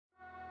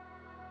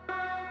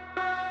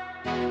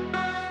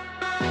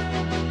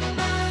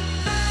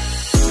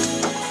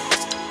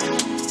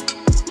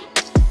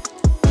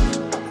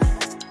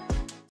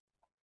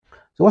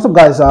So what's up,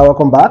 guys?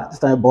 Welcome back. This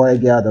time, boy,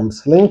 again,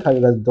 Adamslink. How you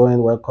guys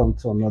doing? Welcome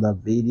to another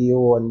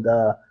video. And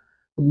good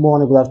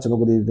morning, good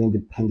afternoon, good evening,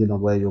 depending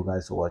on where you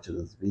guys are watching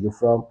this video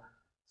from.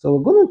 So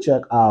we're going to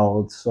check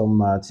out some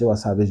Tiwa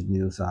Savage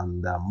news,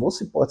 and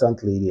most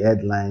importantly, the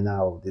headliner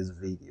of this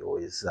video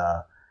is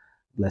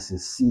Blessing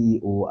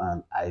CEO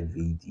and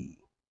IVD.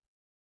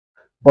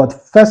 But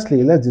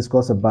firstly, let's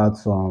discuss about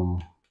some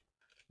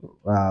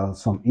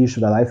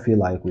issue that I feel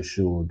like we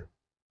should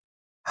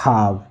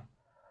have.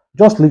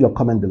 Just leave your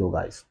comment below,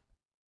 guys.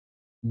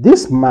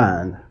 This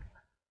man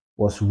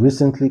was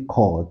recently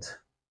caught.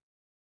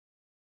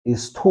 He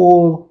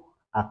stole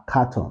a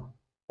carton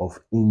of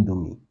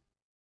Indomie.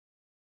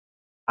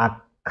 A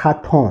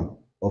carton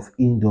of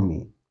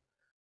Indomie.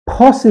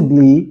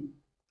 Possibly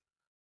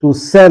to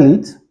sell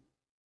it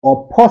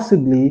or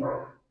possibly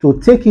to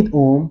take it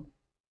home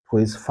for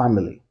his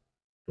family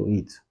to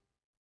eat.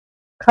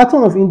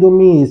 Carton of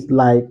Indomie is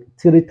like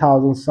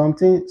 3,000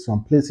 something,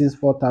 some places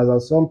 4,000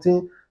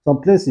 something, some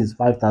places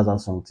 5,000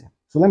 something.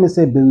 So let me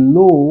say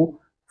below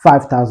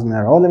 5,000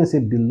 naira, or let me say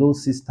below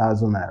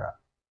 6,000 naira.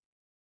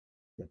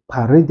 They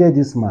paraded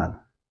this man.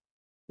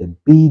 They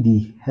beat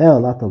the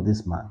hell out of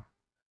this man.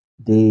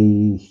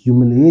 They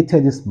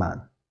humiliated this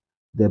man.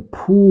 They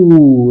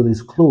pulled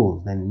his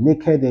clothes and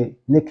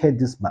naked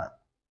this man.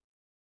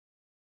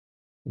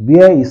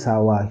 Where is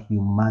our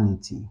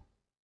humanity?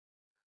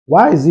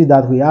 Why is it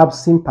that we have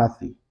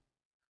sympathy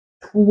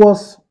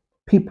towards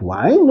people?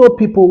 I know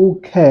people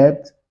who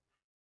kept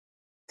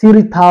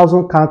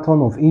 3,000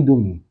 cartons of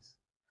Indomie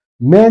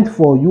meant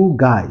for you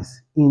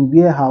guys in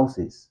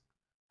warehouses.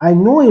 I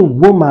know a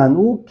woman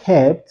who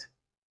kept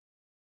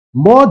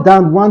more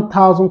than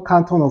 1,000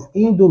 cartons of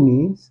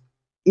Indomie.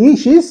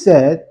 She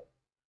said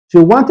she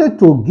wanted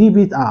to give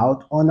it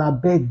out on her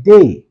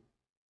birthday.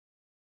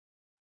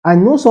 I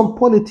know some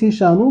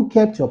politician who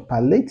kept your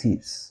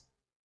palliatives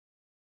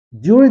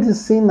during the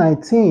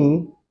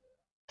C19,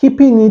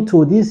 keeping it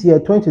to this year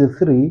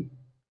 2023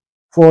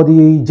 for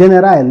the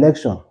general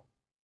election.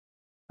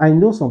 I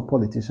know some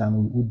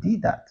politician who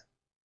did that.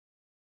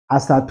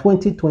 As at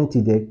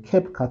 2020, they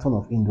kept carton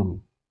of Indomie.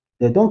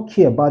 They don't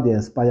care about the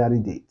expiry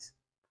date.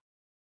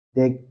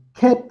 They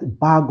kept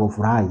bag of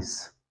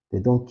rice. They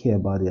don't care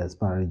about the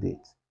expiry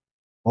date.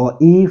 Or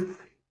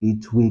if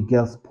it will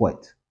get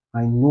spoiled.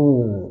 I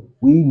know,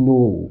 we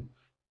know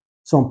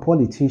some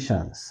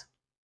politicians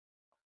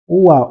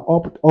who are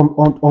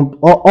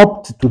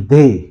up to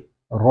today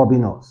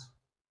robbing us.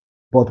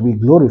 But we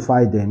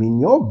glorify them. In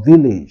your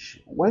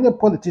village, when a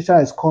politician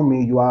is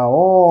coming, you are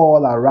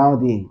all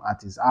around him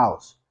at his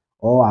house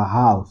or her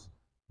house,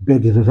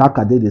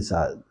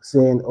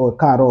 saying, "Oh,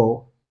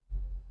 Caro,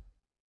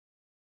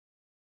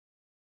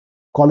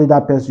 calling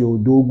that person your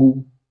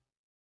dogu,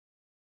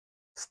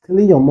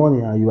 stealing your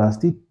money, and you are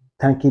still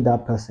thanking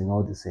that person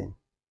all the same."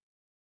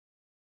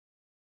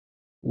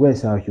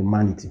 Where's our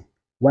humanity?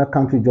 Why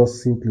can't we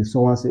just simply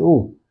someone say,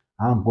 "Oh,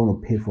 I'm going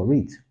to pay for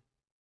it"?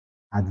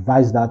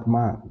 Advise that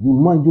man. You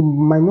might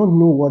not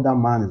know what that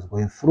man is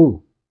going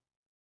through.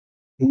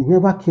 He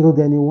never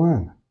killed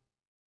anyone.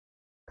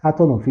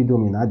 Carton of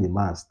Indomie na the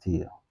man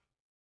steal.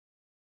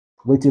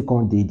 Wetin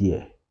come dey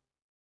there?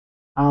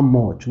 How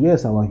much?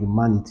 Where's our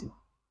humanity?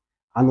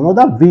 And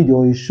another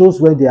video, it shows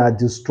where they are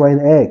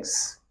destroying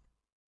eggs.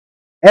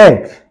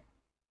 Egg.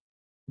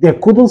 They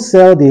couldn't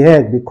sell the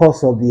egg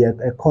because of the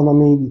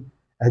economic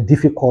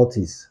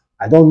difficulties.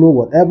 I don't know,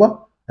 whatever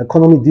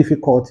economic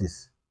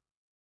difficulties.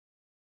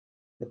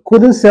 They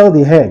couldn't sell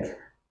the egg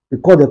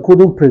because they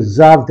couldn't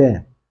preserve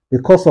them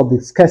because of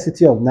the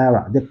scarcity of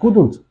naira. They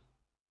couldn't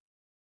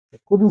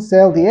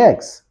sell the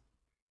eggs.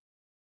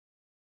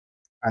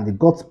 And they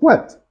got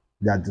spoiled.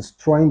 They are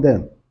destroying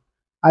them.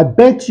 I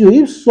bet you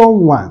if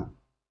someone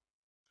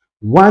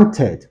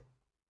wanted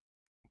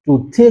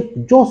to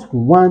take just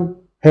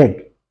one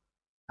egg,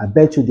 I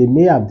bet you they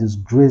may have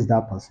disgraced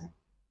that person.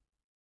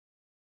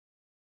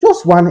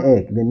 Just one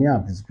egg, they may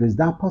have disgraced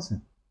that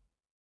person.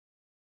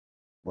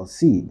 But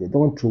see, they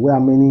don't throw away how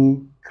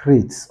many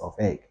crates of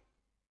egg.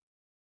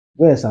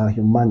 Where's our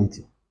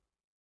humanity?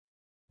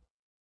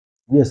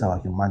 Where's our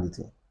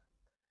humanity?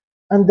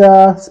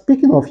 And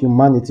speaking of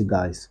humanity,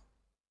 guys,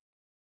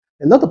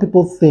 a lot of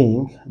people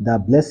think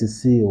that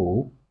Blessed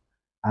CEO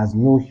has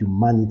no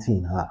humanity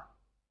in her.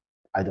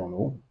 I don't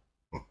know.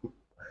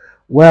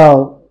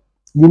 Well,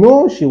 you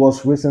know, she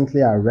was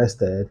recently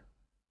arrested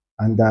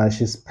and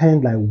she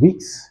spent like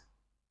weeks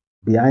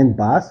behind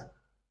bars.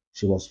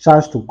 She was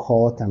charged to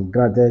court and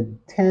granted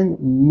 10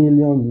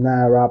 million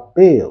naira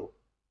bail.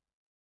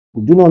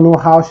 We do not know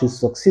how she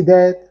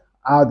succeeded,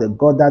 how they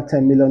got that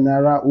 10 million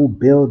naira, who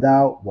bailed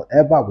out,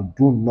 whatever, we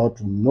do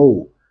not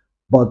know.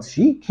 But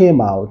she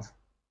came out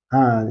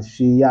and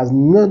she has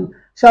not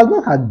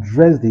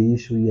addressed the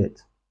issue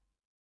yet.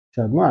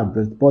 She has not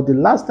addressed, but the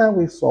last time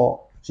we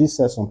saw, she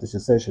said something. She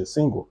said she's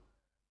single.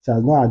 She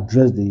has not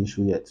addressed the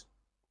issue yet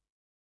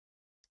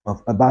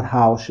about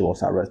how she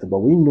was arrested. But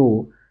we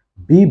know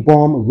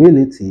B-Bomb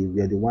Realty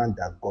were the one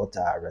that got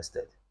her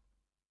arrested.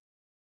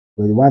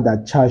 We're the one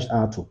that charged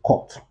her to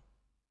court.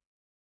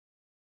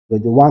 We're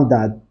the one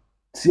that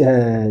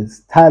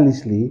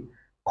stylishly,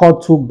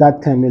 court took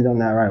that 10 million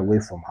naira away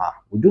from her.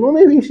 We do not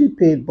know if she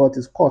paid, but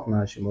it's court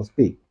now, she must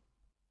pay.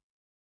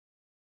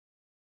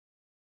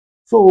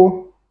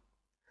 So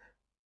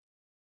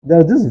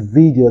there's this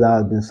video that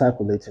has been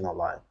circulating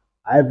online.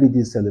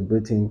 IVD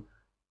celebrating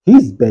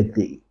his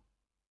birthday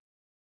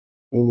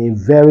in a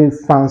very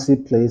fancy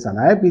place, and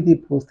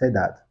IVD posted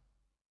that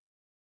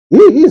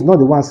he's not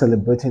the one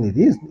celebrating it.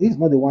 He's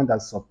not the one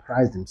that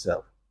surprised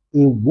himself.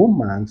 A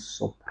woman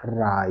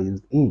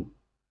surprised him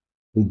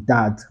with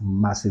that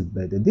massive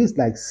birthday. This is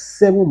like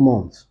 7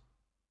 months,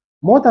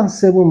 more than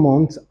 7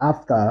 months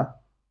after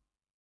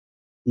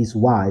his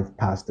wife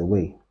passed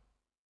away.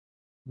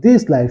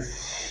 This like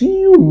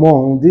few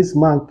months, this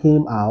man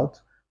came out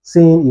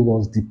saying he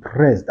was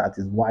depressed that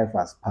his wife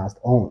has passed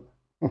on.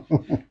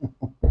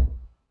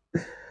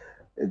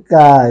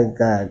 Guy.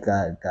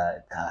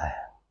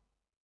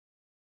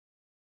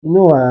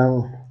 No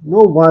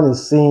one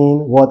is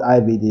saying what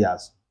IVD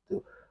has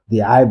to, the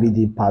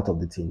IVD part of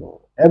the team.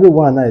 No.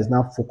 Everyone now is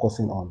now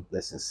focusing on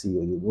Blessing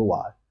CEO. You know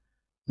why?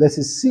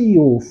 Blessing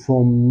CEO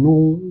from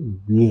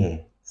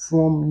nowhere.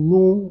 From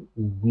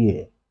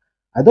nowhere.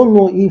 I don't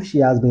know if she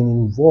has been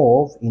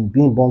involved in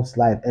Being Bomb's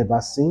life ever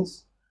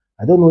since.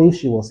 I don't know if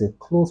she was a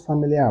close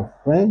family or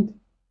friend,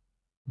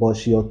 but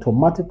she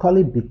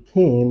automatically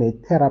became a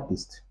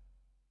therapist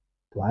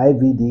to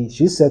IVD.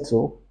 She said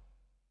so.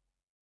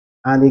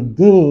 And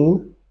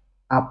again,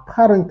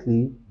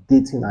 apparently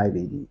dating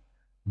IVD.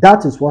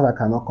 That is what I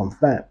cannot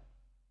confirm.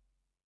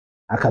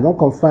 I cannot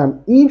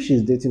confirm if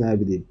she's dating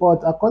IVD,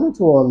 but according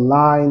to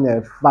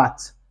online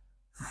fact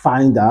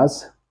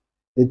finders,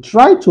 they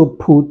try to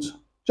put,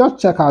 just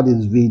check out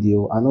this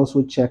video and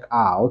also check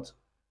out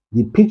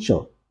the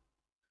picture.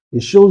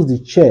 It shows the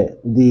chair,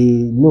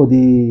 the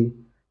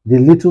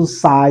little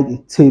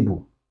side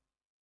table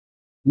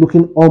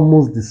looking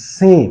almost the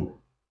same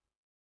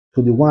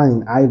to the one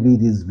in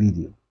IVD's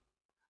video.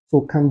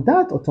 So can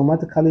that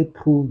automatically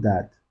prove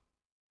that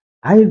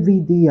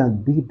IVD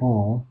and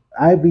B-Bomb,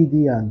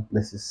 IVD and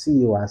let's say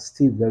CEO are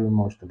still very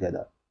much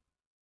together?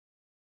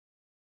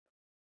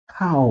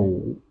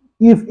 How?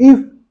 If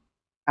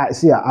I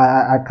see,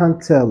 I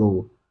can't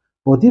tell,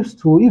 but if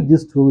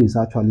this story is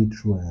actually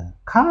true,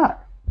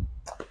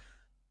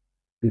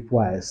 people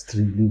are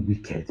extremely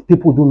wicked.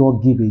 People do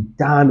not give a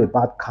damn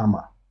about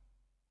karma.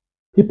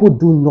 People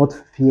do not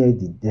fear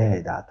the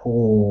dead at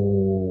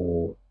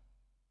all.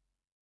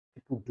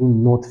 People do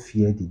not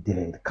fear the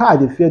dead.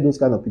 They fear those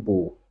kind of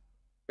people.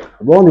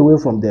 Run away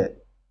from there.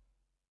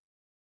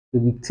 They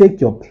will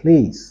take your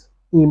place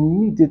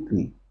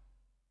immediately.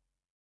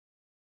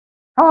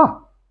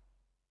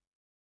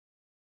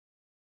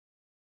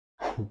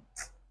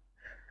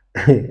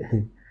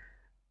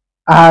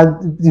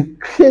 And the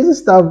crazy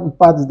stuff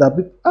part is that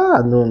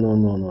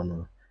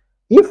no.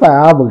 If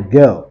I have a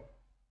girl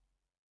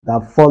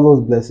that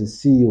follows Blessing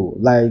CEO,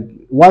 like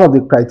one of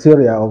the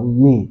criteria of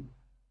me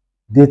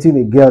dating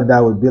a girl, that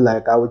would be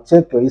like, I would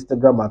check your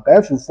Instagram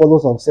account. If you follow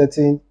some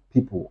certain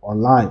people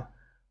online,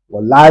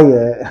 well,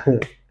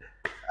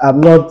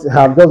 I'm just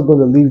going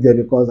to leave there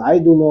because I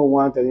do not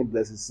want any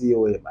Blessing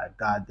CEO in my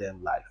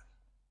goddamn life.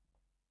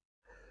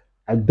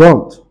 I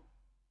don't.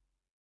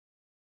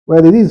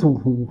 Well, it is.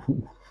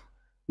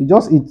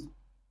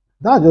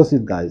 That's just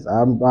it, guys.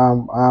 I'm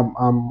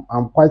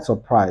quite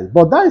surprised,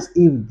 but that is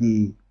if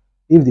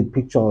the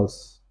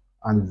pictures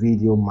and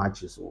video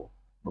matches,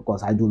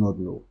 because I do not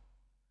know.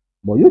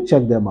 But you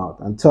check them out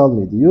and tell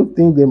me, do you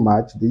think they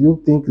match? Do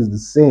you think it's the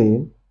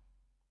same?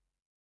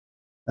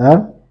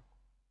 Huh?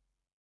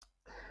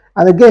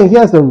 And again,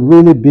 here's the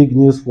really big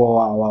news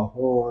for our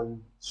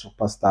own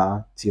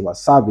superstar Tiwa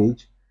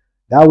Savage,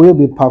 that will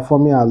be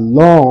performing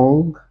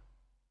alongside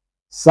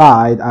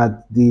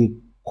at the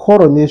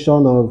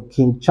coronation of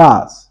King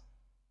Charles.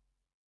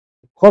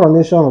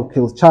 Coronation of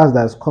King Charles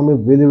that is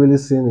coming really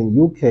soon in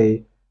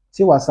UK.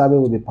 Tiwa Savage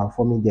will be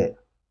performing there.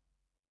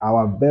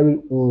 Our very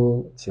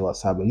own Tiwa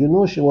Savage. You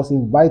know, she was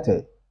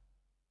invited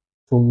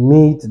to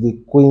meet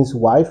the Queen's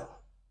wife,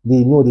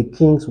 the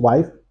King's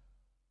wife,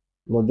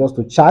 just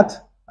to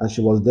chat, and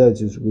she was there.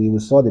 We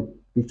saw the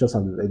pictures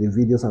and the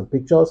videos and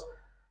pictures,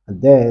 and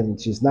then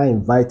she's now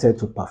invited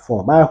to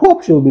perform. I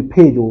hope she will be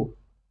paid, though.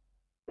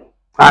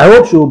 I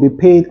hope she will be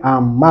paid a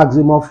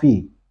maximum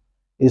fee.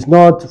 It's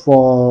not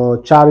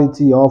for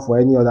charity or for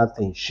any other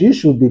thing. She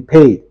should be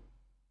paid.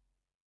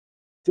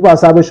 Tiwa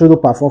Savage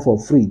shouldn't perform for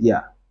free.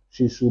 Yeah,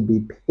 she should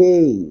be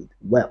paid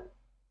well.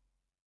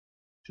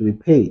 Should be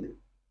paid.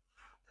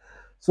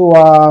 So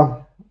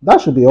that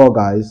should be all,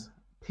 guys.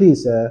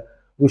 Please,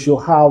 we should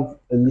have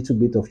a little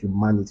bit of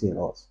humanity in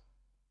us.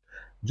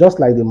 Just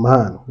like the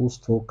man who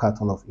stole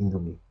carton of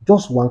Indomie.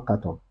 Just one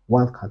carton.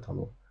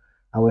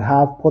 And we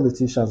have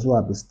politicians who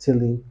have been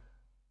stealing.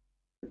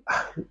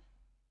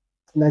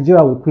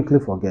 Nigeria will quickly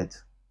forget.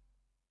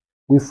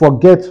 We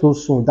forget so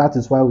soon. That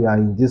is why we are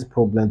in this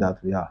problem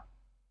that we are.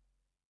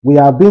 We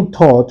are being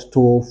taught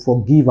to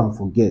forgive and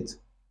forget.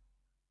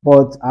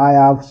 But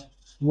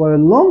for a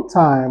long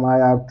time, I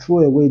have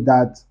thrown away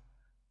that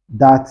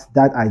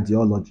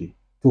ideology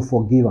to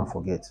forgive and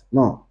forget.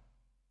 No.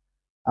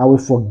 I will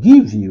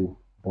forgive you,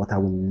 but I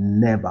will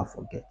never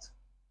forget.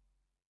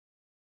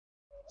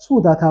 So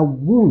that I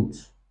won't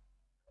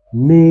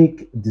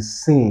make the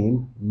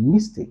same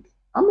mistake.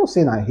 I'm not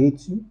saying I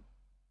hate you,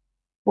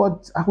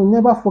 but I will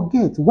never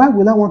forget. Why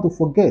will I want to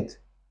forget?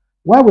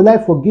 Why will I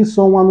forgive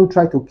someone who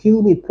tried to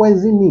kill me,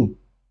 poison me?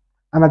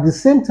 And at the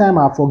same time,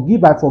 I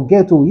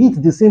forget to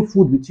eat the same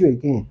food with you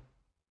again.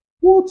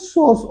 What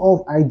source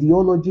of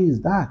ideology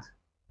is that?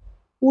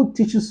 Who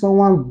teaches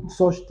someone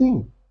such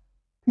thing?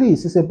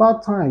 Please, it's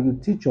about time you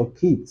teach your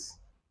kids.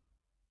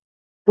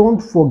 Don't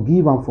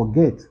forgive and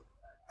forget.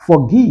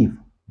 Forgive,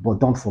 but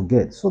don't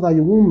forget, so that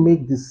you won't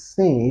make the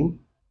same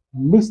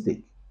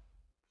mistake.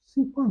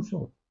 Simple and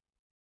short.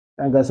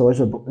 And guys, so it's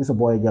your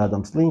boy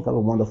Adamslink. Have a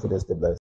wonderful day. Stay blessed.